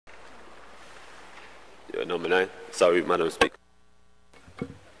Sorry, Madam Speaker.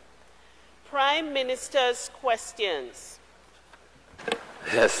 Prime Minister's questions.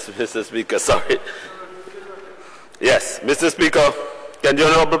 Yes, Mr. Speaker, sorry. Yes, Mr. Speaker, can the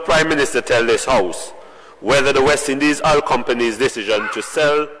Honourable Prime Minister tell this House whether the West Indies Oil Company's decision to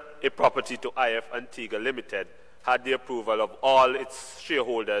sell a property to IF Antigua Limited had the approval of all its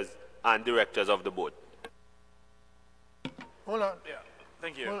shareholders and directors of the board? Hold on. Yeah,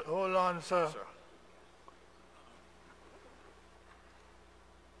 thank you. Hold on, sir.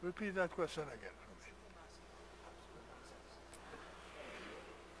 Repeat that question again.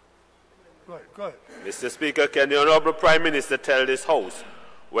 Go ahead. Mr. Speaker, can the Honourable Prime Minister tell this House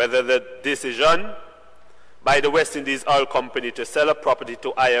whether the decision by the West Indies Oil Company to sell a property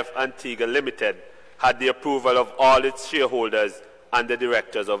to IF Antigua Limited had the approval of all its shareholders and the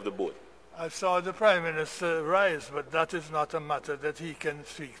directors of the board? I saw the Prime Minister rise, but that is not a matter that he can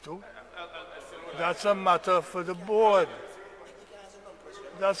speak to. That's a matter for the board.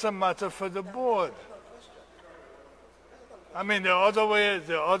 That's a matter for the board. I mean, there are other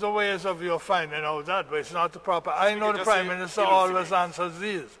ways of your finding out that, but it's not the proper. I know the Prime Minister always answers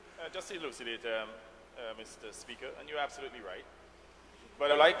these. Just to elucidate, Mr. Speaker, and you're absolutely right.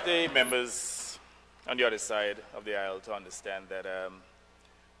 But I'd like the members on the other side of the aisle to understand that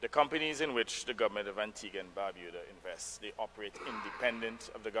the companies in which the government of Antigua and Barbuda invests, they operate independent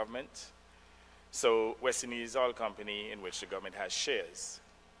of the government. So West Indies Oil Company, in which the government has shares,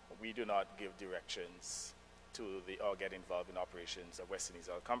 we do not give directions to or get involved in operations of West Indies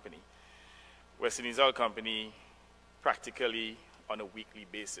Oil Company. West Indies Oil Company, practically on a weekly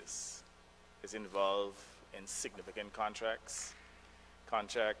basis, is involved in significant contracts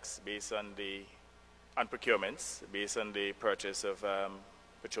based on procurements, based on the purchase of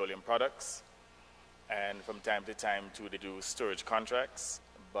petroleum products, and from time to time too, they do storage contracts,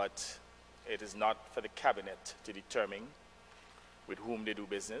 but it is not for the cabinet to determine with whom they do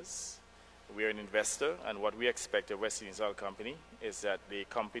business. We are an investor, and what we expect of West Indies Oil Company is that the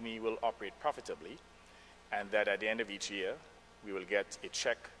company will operate profitably, and that at the end of each year, we will get a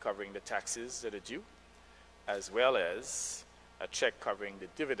check covering the taxes that are due, as well as a check covering the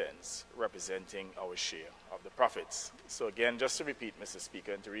dividends representing our share of the profits. So again, just to repeat, Mr.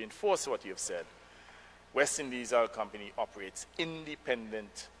 Speaker, and to reinforce what you have said, West Indies Oil Company operates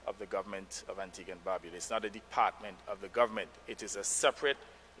independent of the government of Antigua and Barbuda. It's not a department of the government. It is a separate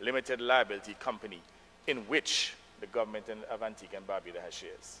limited liability company in which the government of Antigua and Barbuda has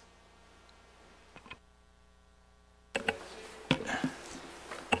shares.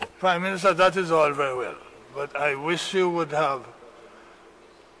 Prime Minister, that is all very well, but I wish you would have,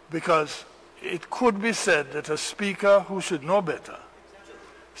 because it could be said that a speaker who should know better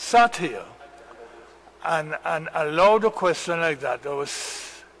sat here and allowed a question like that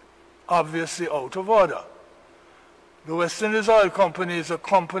was obviously out of order. The West Indies Oil Company is a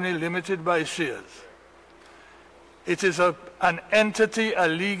company limited by shares. It is an entity, a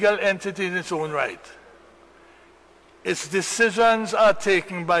legal entity in its own right. Its decisions are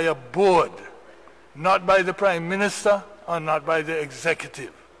taken by a board, not by the Prime Minister or not by the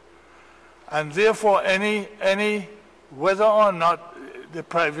executive. And therefore, whether or not the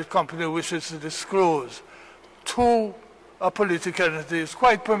private company wishes to disclose to a political entity is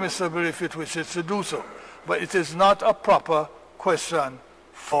quite permissible if it wishes to do so. But it is not a proper question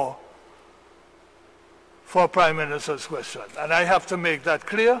for Prime Minister's question. And I have to make that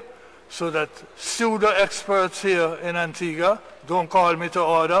clear so that pseudo-experts here in Antigua don't call me to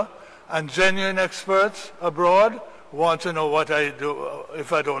order, and genuine experts abroad want to know what I do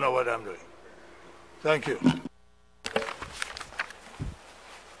if I don't know what I'm doing. Thank you.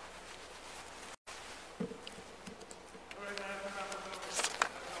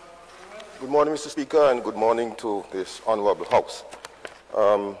 Good morning, Mr. Speaker, and good morning to this Honourable House.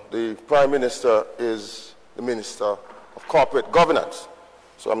 The Prime Minister is the Minister of Corporate Governance,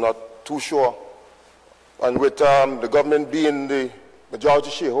 so I'm not too sure. And with the government being the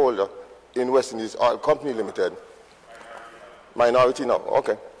majority shareholder in West Indies Oil Company Limited, minority now,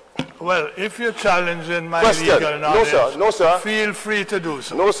 okay. Well, if you're challenging my question. Legal knowledge, no, sir. Feel free to do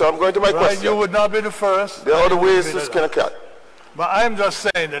so. No, sir, I'm going to my question. You would not be the first. There are other ways to skin a cat. But I'm just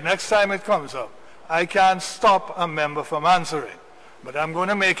saying the next time it comes up, I can't stop a member from answering. But I'm going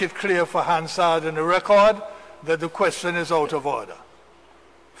to make it clear for Hansard in the record that the question is out of order.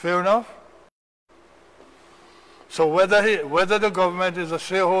 Fair enough? So whether the government is a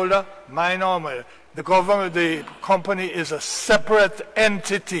shareholder, mine or mine, the company is a separate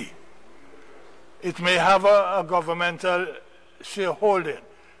entity. It may have a governmental shareholding.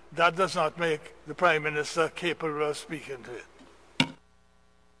 That does not make the Prime Minister capable of speaking to it.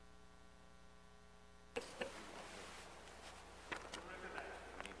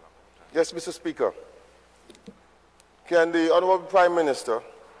 Yes, Mr. Speaker. Can the Honorable Prime Minister,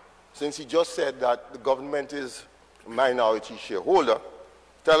 since he just said that the government is a minority shareholder,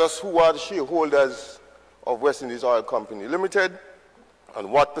 tell us who are the shareholders of West Indies Oil Company Limited and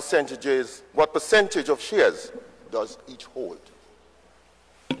what percentage of shares does each hold?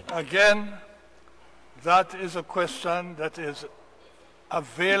 Again, that is a question that is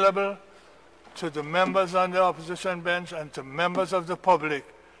available to the members on the opposition bench and to members of the public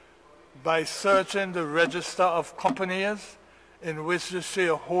by searching the register of companies in which the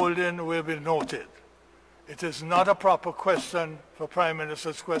shareholding will be noted. It is not a proper question for Prime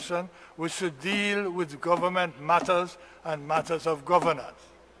Minister's question. We should deal with government matters and matters of governance.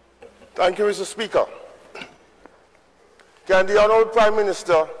 Thank you, Mr. Speaker. Can the Honorable Prime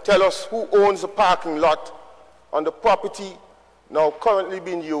Minister tell us who owns the parking lot on the property now currently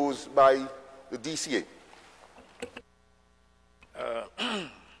being used by the DCA?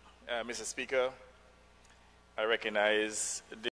 Mr. Speaker, I recognize